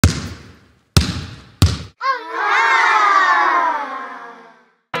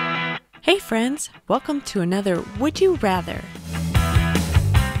friends, welcome to another Would You Rather.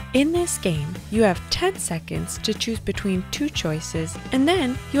 In this game, you have 10 seconds to choose between two choices, and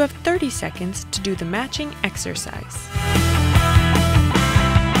then you have 30 seconds to do the matching exercise.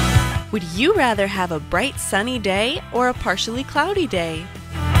 Would you rather have a bright sunny day or a partially cloudy day?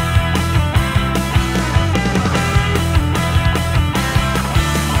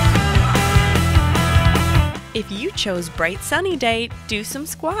 If you chose bright sunny day, do some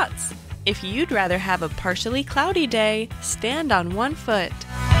squats. If you'd rather have a partially cloudy day, stand on one foot.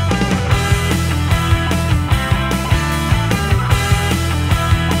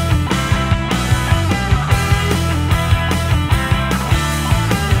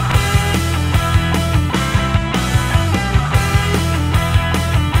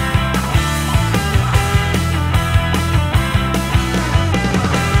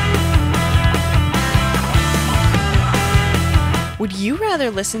 Would you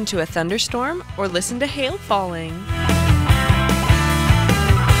rather listen to a thunderstorm or listen to hail falling?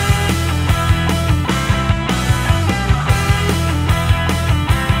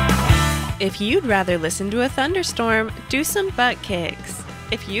 If you'd rather listen to a thunderstorm, do some butt kicks.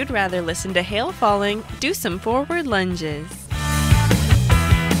 If you'd rather listen to hail falling, do some forward lunges.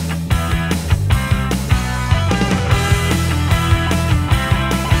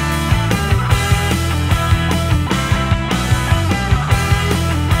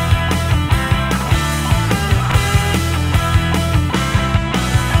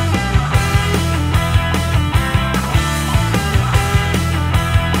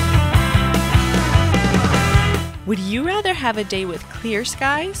 Would you rather have a day with clear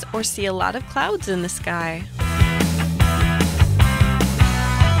skies or see a lot of clouds in the sky?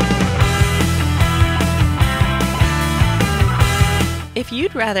 If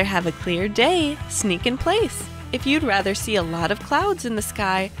you'd rather have a clear day, sneak in place. If you'd rather see a lot of clouds in the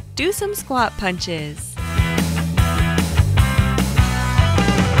sky, do some squat punches.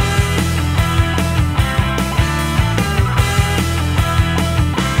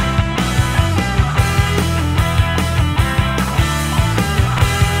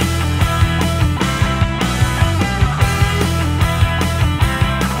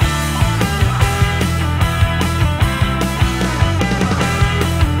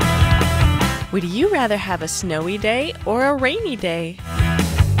 Would you rather have a snowy day or a rainy day?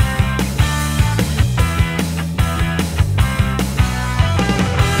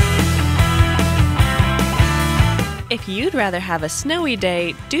 If you'd rather have a snowy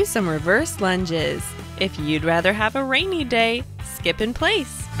day, do some reverse lunges. If you'd rather have a rainy day, skip in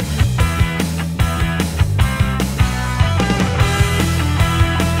place.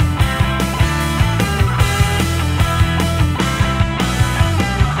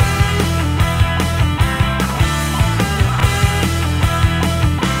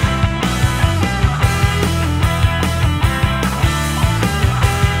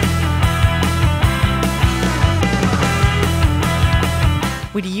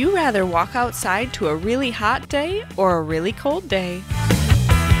 Would you rather walk outside to a really hot day or a really cold day?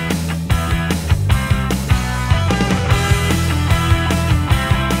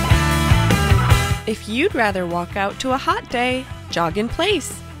 If you'd rather walk out to a hot day, jog in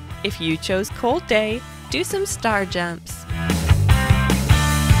place. If you chose cold day, do some star jumps.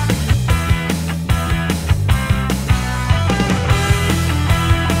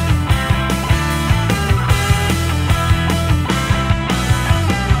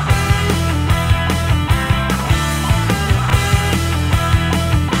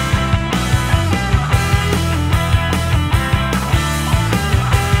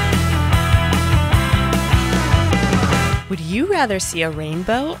 Would you rather see a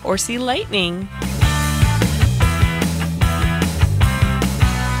rainbow or see lightning?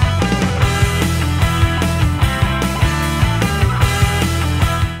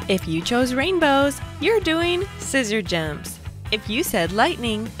 If you chose rainbows, you're doing scissor jumps. If you said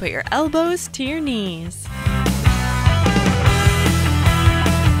lightning, put your elbows to your knees.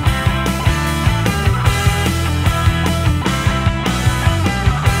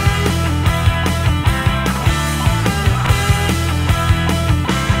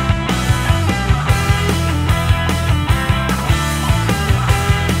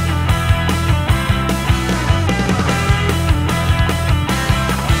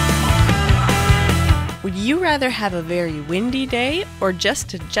 Would you rather have a very windy day or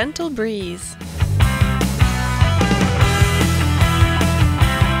just a gentle breeze?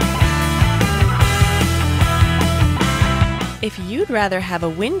 If you'd rather have a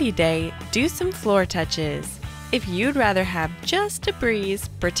windy day, do some floor touches. If you'd rather have just a breeze,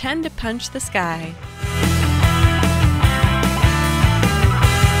 pretend to punch the sky.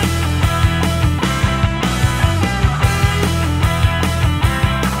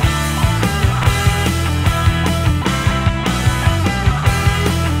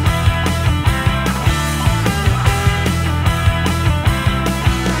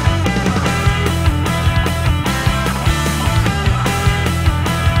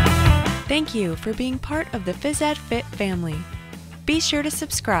 you for being part of the PhysEd Fit family. Be sure to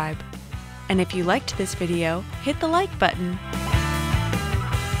subscribe. And if you liked this video, hit the like button.